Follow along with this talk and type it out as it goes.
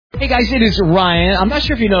Hey guys, it is Ryan. I'm not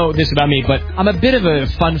sure if you know this about me, but I'm a bit of a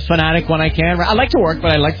fun fanatic when I can. I like to work,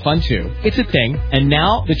 but I like fun too. It's a thing. And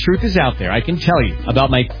now the truth is out there. I can tell you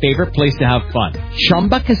about my favorite place to have fun.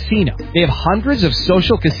 Chumba Casino. They have hundreds of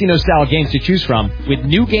social casino style games to choose from with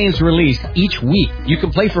new games released each week. You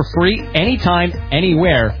can play for free anytime,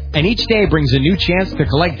 anywhere. And each day brings a new chance to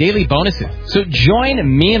collect daily bonuses. So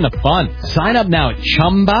join me in the fun. Sign up now at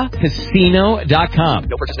ChumbaCasino.com.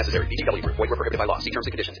 No purchase necessary. VGW Group. Void where prohibited by law. See terms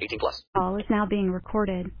and conditions. 18+. Call is now being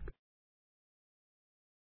recorded.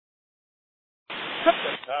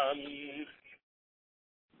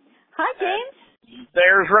 Hi, James.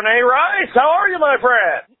 There's Reyne Rice. How are you, my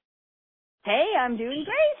friend? Hey, I'm doing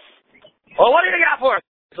great. Well, what do you got for us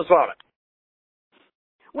this morning?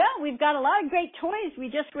 Well, we've got a lot of great toys. We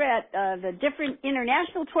just were at the different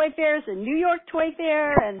international toy fairs and New York Toy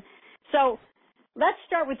Fair, and so let's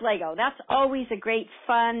start with Lego. That's always a great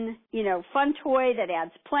fun toy that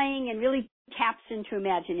adds playing and really taps into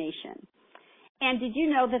imagination. And did you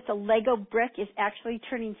know that the Lego brick is actually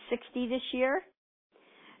turning 60 this year?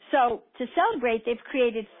 So to celebrate, they've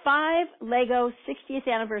created 5 Lego 60th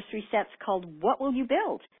anniversary sets called What Will You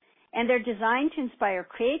Build? And they're designed to inspire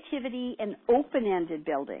creativity and open-ended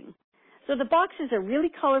building. So the boxes are really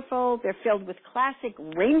colorful. They're filled with classic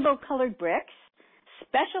rainbow-colored bricks,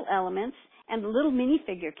 special elements, and little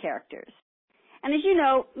minifigure characters. And as you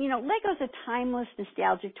know, Lego's a timeless,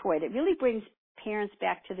 nostalgic toy that really brings parents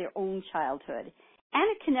back to their own childhood. And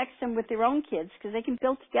it connects them with their own kids because they can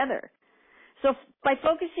build together. So by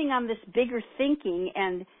focusing on this bigger thinking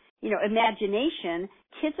and imagination,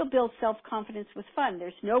 kids will build self-confidence with fun.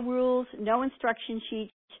 There's no rules, no instruction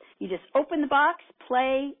sheets. You just open the box,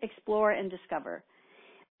 play, explore, and discover.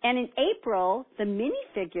 And in April, the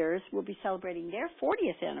minifigures will be celebrating their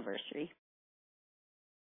 40th anniversary.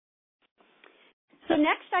 So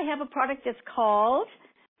next I have a product that's called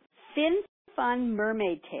Fin Fun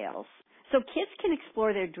Mermaid Tales. So kids can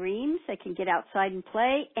explore their dreams, they can get outside and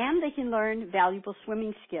play, and they can learn valuable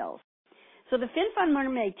swimming skills. So the Fin Fun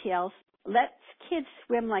Mermaid Tales lets kids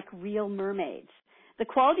swim like real mermaids. The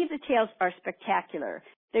quality of the tails are spectacular.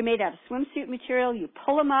 They're made out of swimsuit material. You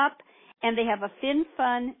pull them up, and they have a Fin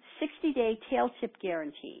Fun 60-day tail tip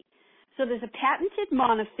guarantee. So there's a patented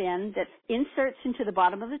monofin that inserts into the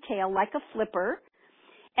bottom of the tail like a flipper,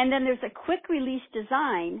 and then there's a quick release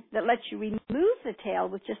design that lets you remove the tail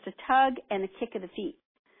with just a tug and a kick of the feet.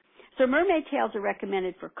 So mermaid tails are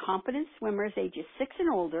recommended for competent swimmers ages 6 and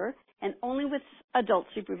older, and only with adult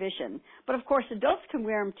supervision. But of course, adults can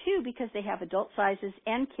wear them too because they have adult sizes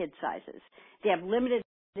and kid sizes. They have limited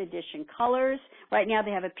edition colors. Right now they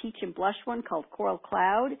have a peach and blush one called Coral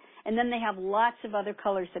Cloud, and then they have lots of other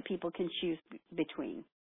colors that people can choose between.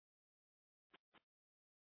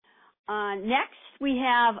 Next, we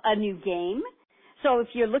have a new game. So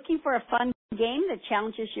if you're looking for a fun game that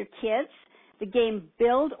challenges your kids, the game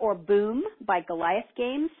Build or Boom by Goliath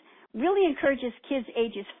Games really encourages kids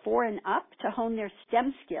ages 4 and up to hone their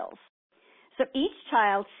STEM skills. So each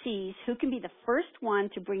child sees who can be the first one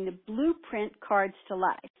to bring the blueprint cards to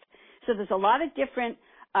life. So there's a lot of different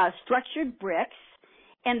structured bricks,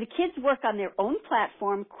 and the kids work on their own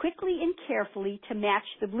platform quickly and carefully to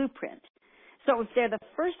match the blueprint. So if they're the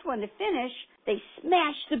first one to finish, they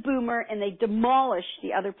smash the boomer and they demolish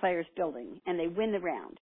the other player's building, and they win the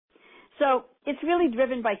round. So it's really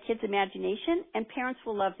driven by kids' imagination, and parents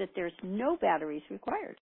will love that there's no batteries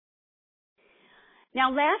required.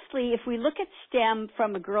 Now, lastly, if we look at STEM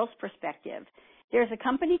from a girl's perspective, there's a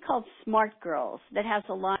company called Smart Girls that has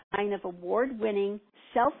a line of award-winning,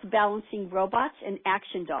 self-balancing robots and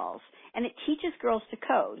action dolls, and it teaches girls to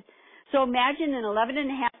code. So imagine an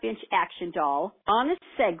 11.5-inch action doll on a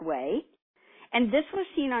Segway, and this was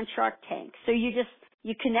seen on Shark Tank. So you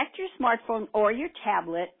connect your smartphone or your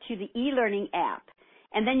tablet to the e-learning app,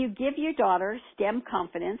 and then you give your daughter STEM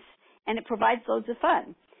confidence, and it provides loads of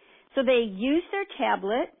fun. So they use their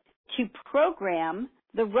tablet to program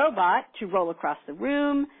the robot to roll across the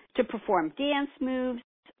room, to perform dance moves,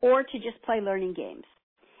 or to just play learning games.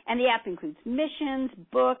 And the app includes missions,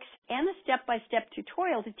 books, and a step-by-step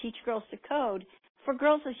tutorial to teach girls to code for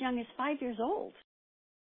girls as young as 5 years old.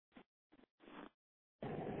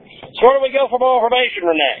 So where do we go for more information,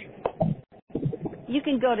 Renee? You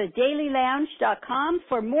can go to dailylounge.com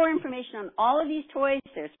for more information on all of these toys.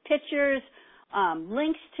 There's pictures,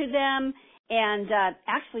 links to them, and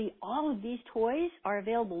actually all of these toys are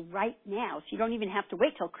available right now, so you don't even have to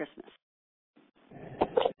wait till Christmas.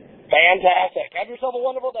 Fantastic. Have yourself a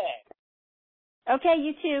wonderful day. Okay,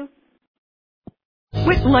 you too.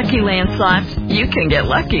 With Lucky Land Slots, you can get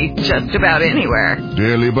lucky just about anywhere.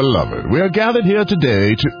 Dearly beloved, we are gathered here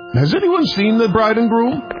today to... Has anyone seen the bride and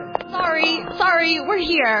groom? Sorry, we're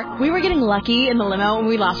here. We were getting lucky in the limo and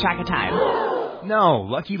we lost track of time. No,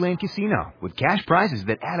 Lucky Land Casino, with cash prizes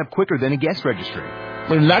that add up quicker than a guest registry.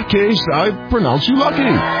 In that case, I pronounce you lucky.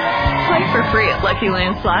 Play for free at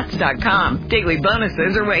LuckyLandSlots.com. Daily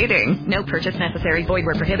bonuses are waiting. No purchase necessary. Void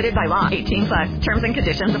where prohibited by law. 18+. Terms and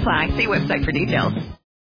conditions apply. See website for details.